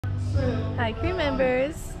Hi, crew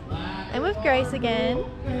members. I'm with Grace again,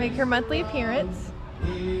 make her monthly appearance.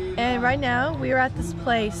 And right now we are at this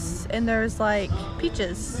place and there's like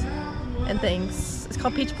peaches and things. It's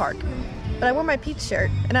called Peach Park. But I wore my peach shirt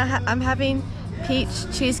and I'm having peach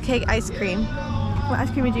cheesecake ice cream. What ice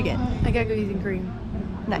cream did you get? I got cookies and cream.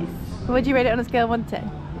 Nice. What would you rate it on a scale of 1 to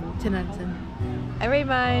 10? 10 out of 10. I rate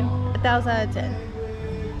mine 1,000 out of 10.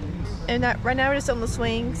 And right now we're just on the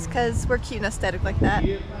swings because we're cute and aesthetic like that.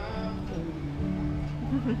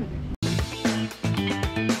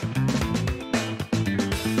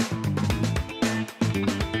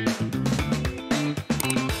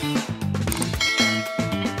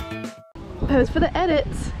 Pose for the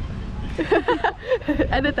edits.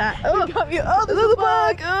 Edit that. Oh, oh, there's a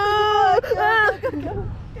bug. Oh, go.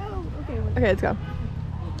 Okay, let's go.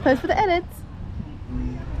 Pose for the edits.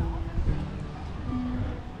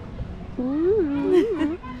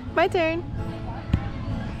 Ooh. My turn.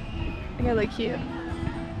 I gotta look cute.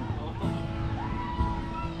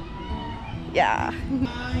 Yeah.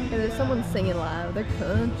 And there's someone singing live. They're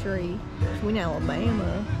country. We're in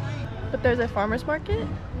Alabama. But there's a farmer's market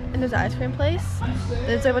and there's an ice cream place.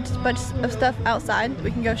 There's a bunch of stuff outside that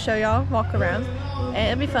we can go show y'all, walk around,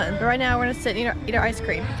 and it'll be fun. But right now we're gonna sit and eat our ice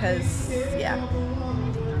cream because, yeah.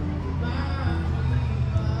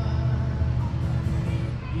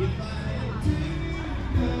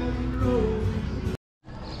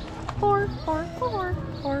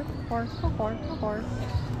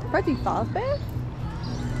 Freddy Fazbear?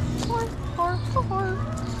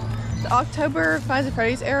 The October Five Nights at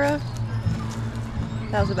Freddy's era.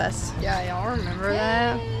 That was the best. Yeah, y'all remember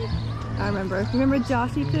that? I remember. Remember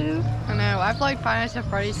Joshy Poo? I know. I played Five Nights at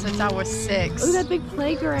Freddy's since I was 6. Ooh, that big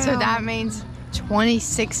playground. So that means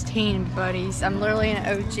 2016, buddies. I'm literally an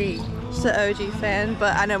OG. Just an OG fan,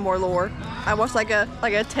 but I know more lore. I watched like a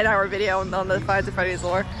 10-hour video on the Five Nights at Freddy's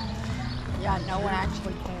lore. Yeah, no one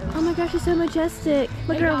actually cares. Oh my gosh, she's so majestic.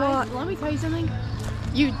 Look at her walk. Let me tell you something.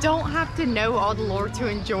 You don't have to know all the lore to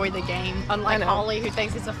enjoy the game, unlike Holly, who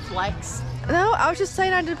thinks it's a flex. No, I was just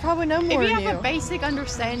saying I did probably know more than you. If you have a basic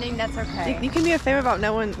understanding, that's okay. You can be a fan about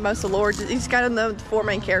knowing most of the lore. You just gotta know the 4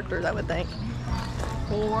 main characters, I would think.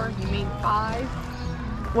 4? You mean 5?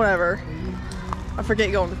 Whatever. I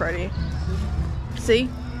forget going to Freddy. See?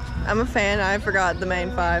 I'm a fan. I forgot the main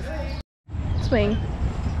 5. Swing.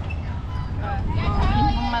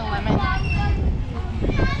 My lemon.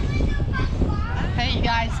 Hey, you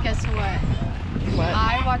guys, guess what? What?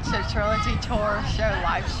 I watched a Trilogy Tour show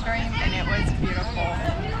live stream and it was beautiful.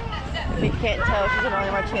 We can't tell she's an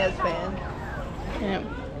only Martinez fan. Yeah.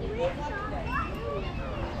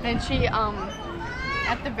 And she,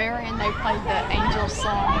 at the very end they played the Angel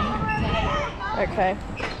song. Okay.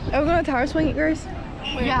 Are we going to tower swing it, Grace?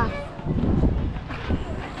 Yeah.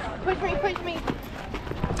 Push me, push me.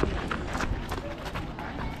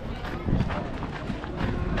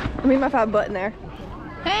 Let me my 5 button there.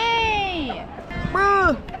 Hey!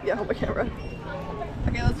 Yeah, hold my camera.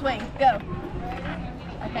 Okay, let's swing. Go.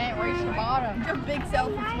 I can't reach the bottom. Your big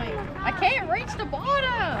self and swing. I can't reach the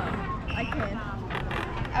bottom. I can.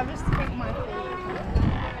 I'll just take my feet.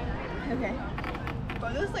 Okay.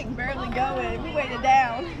 Well, this thing barely going. We weighted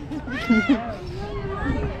down.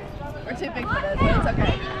 We're too big for this, but it's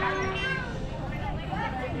okay.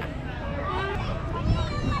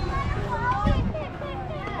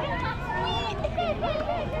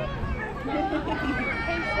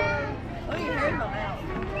 Oh, your hair fell out.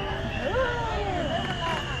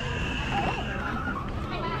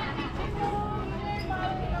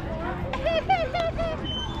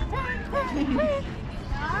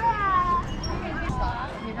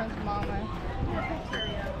 Here comes Mama.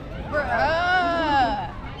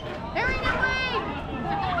 Hurry, no way!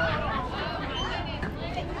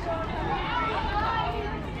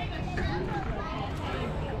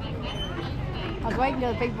 I was waiting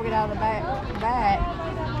till the people get out of the back.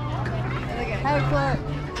 Have a look.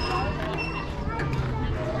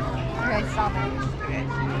 Okay, stop it. Okay.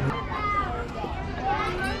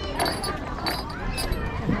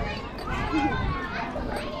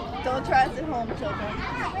 Don't try this at home, children.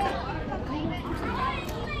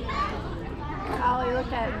 Ollie,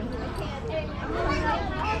 look at me.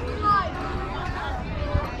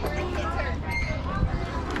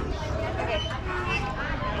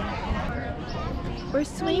 We're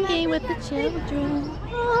swinging with the children.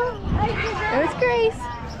 There's Grace.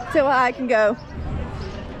 So I can go.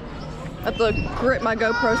 I have to grip my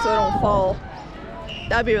GoPro so it don't fall.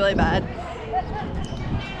 That'd be really bad.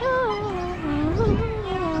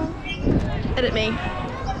 Edit me.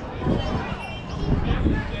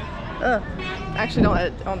 Actually, don't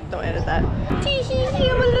edit that. Tee hee hee,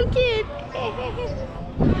 I'm a little kid.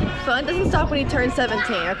 fun doesn't stop when you turn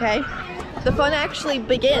 17, okay? The fun actually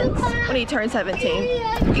begins when you turn 17.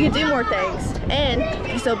 You can do more things, and you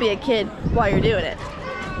can still be a kid while you're doing it.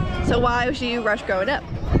 So why should you rush growing up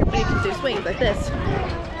when you can do swings like this?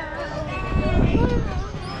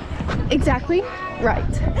 Exactly right.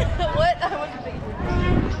 What?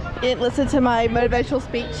 You didn't listen to my motivational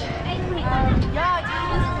speech?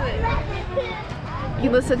 You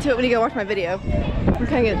can listen to it when you go watch my video. I'm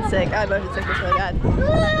kind of getting sick. I'm motion sickness really bad.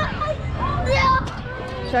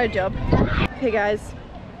 Try to jump. Okay guys,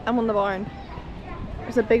 I'm on the barn.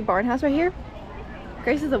 There's a big barn house right here.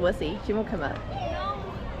 Grace is a wussy. She won't come up.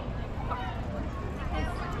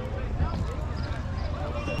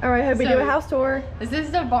 Alright, hope we do a house tour. This is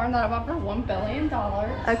the barn that I bought for $1 billion.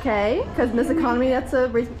 Okay, because in this economy, that's a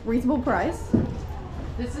reasonable price.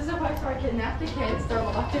 This is a place where I kidnap the kids. They're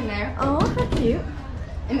locked in there. Oh, how cute.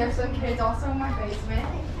 And there's some kids also in my basement.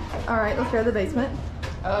 Alright, let's go to the basement.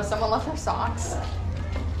 Oh, someone left their socks.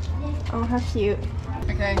 Oh, how cute.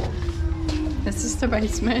 Okay. This is the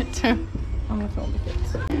basement. I'm gonna film the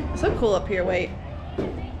kids. It's so cool up here, wait.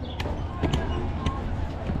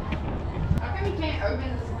 How come you can't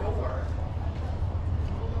open this door?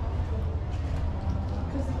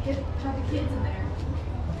 Because the kids have the kids in there.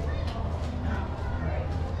 Alright,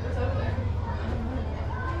 what's over there?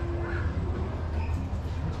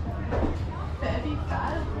 Freddy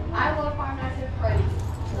Fazbear. I love Five Nights at Freddy's.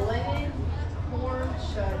 Linen, corn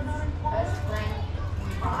shuts, best friend,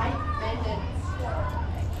 5 minutes.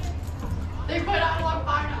 They put I love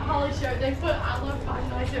Five Nights Holly show. They put I love Five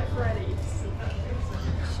Nights at Freddy's.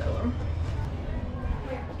 Show them.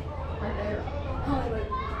 Right there.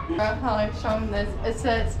 Holly, show them this. It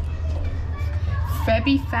says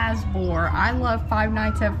Freddy Fazbear. I love Five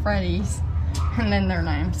Nights at Freddy's. And then their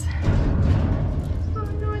names.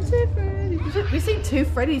 Five Nights at Freddy's. We've seen 2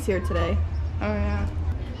 Freddys here today. Oh yeah.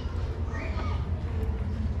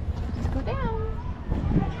 Let's go down.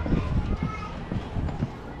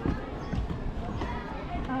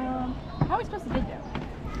 How are we supposed to get there?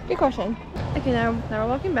 Good question. Okay, now we're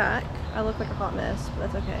walking back. I look like a hot mess,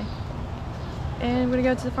 but that's okay. And we're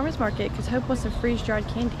gonna go to the farmer's market because Hope wants some freeze-dried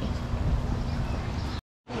candy.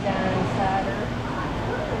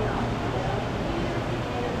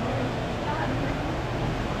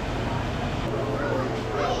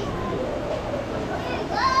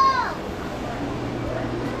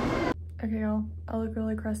 Okay, y'all, I look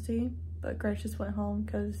really crusty, but Grace just went home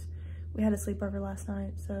because we had a sleepover last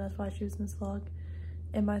night, so that's why she was in this vlog.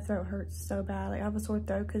 And my throat hurts so bad. Like, I have a sore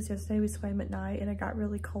throat because yesterday we swam at night and it got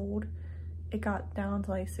really cold. It got down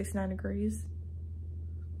to like 69 degrees,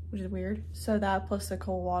 which is weird. So that plus the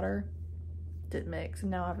cold water didn't mix,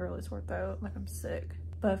 and now I have a really sore throat, like I'm sick.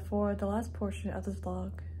 But for the last portion of this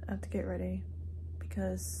vlog, I have to get ready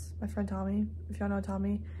because my friend Tommy, if y'all know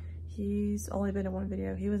Tommy, he's only been in one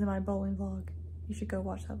video. He was in my bowling vlog. You should go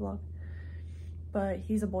watch that vlog. But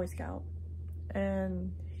he's a Boy Scout,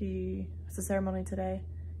 and it's a ceremony today.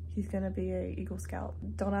 He's gonna be a Eagle Scout.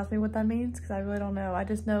 Don't ask me what that means because I really don't know. I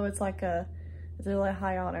just know it's a really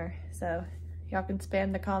high honor. So y'all can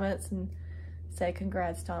spam the comments and say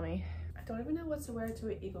congrats, Tommy. I don't even know what to wear to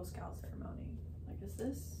an Eagle Scout ceremony. Like, is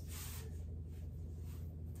this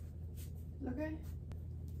okay?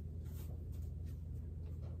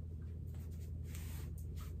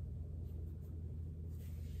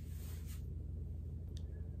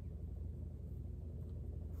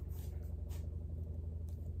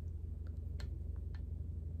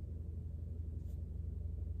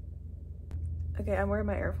 Okay, I'm wearing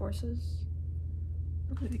my Air Forces.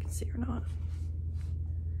 I don't know if you can see or not.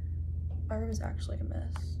 My room is actually a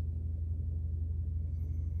mess.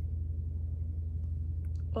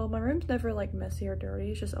 Well, my room's never like messy or dirty.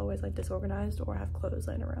 It's just always like disorganized or I have clothes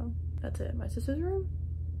laying around. That's it. My sister's room?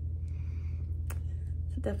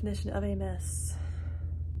 It's the definition of a mess.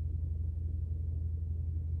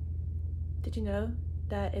 Did you know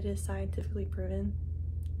that it is scientifically proven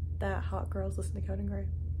that hot girls listen to Code and Gray?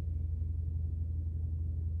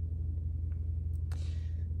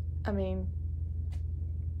 I mean,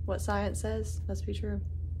 what science says must be true.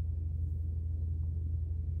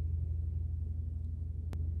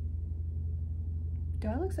 Do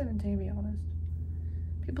I look 17, to be honest?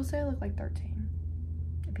 People say I look like 13.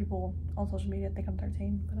 And people on social media think I'm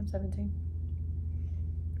 13, but I'm 17.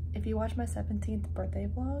 If you watch my 17th birthday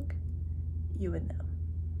vlog, you would know.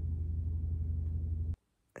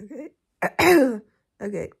 Okay.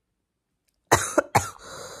 Okay.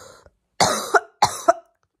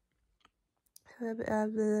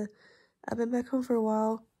 I've been back home for a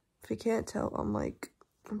while. If you can't tell,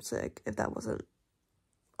 I'm sick, if that wasn't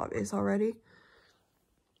obvious already.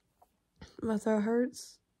 My throat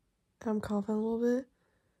hurts. I'm coughing a little bit.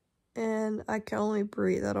 And I can only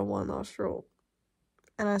breathe out of one nostril.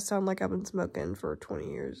 And I sound like I've been smoking for 20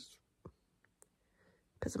 years.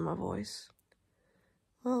 Because of my voice.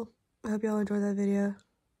 Well, I hope y'all enjoyed that video.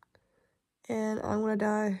 And I'm gonna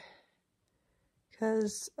die.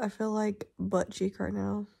 Because I feel like butt cheek right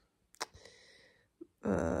now.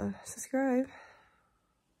 Subscribe.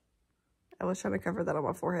 I was trying to cover that on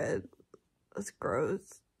my forehead. That's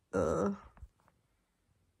gross. I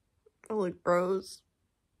look gross.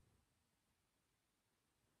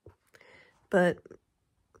 But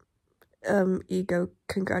you go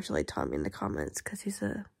congratulate Tommy in the comments because he's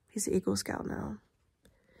an Eagle Scout now.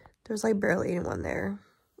 There's like barely anyone there.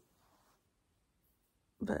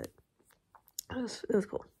 But it was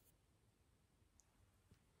cool.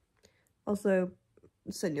 Also,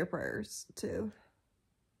 send your prayers too.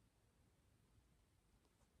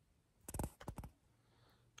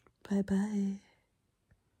 Bye bye.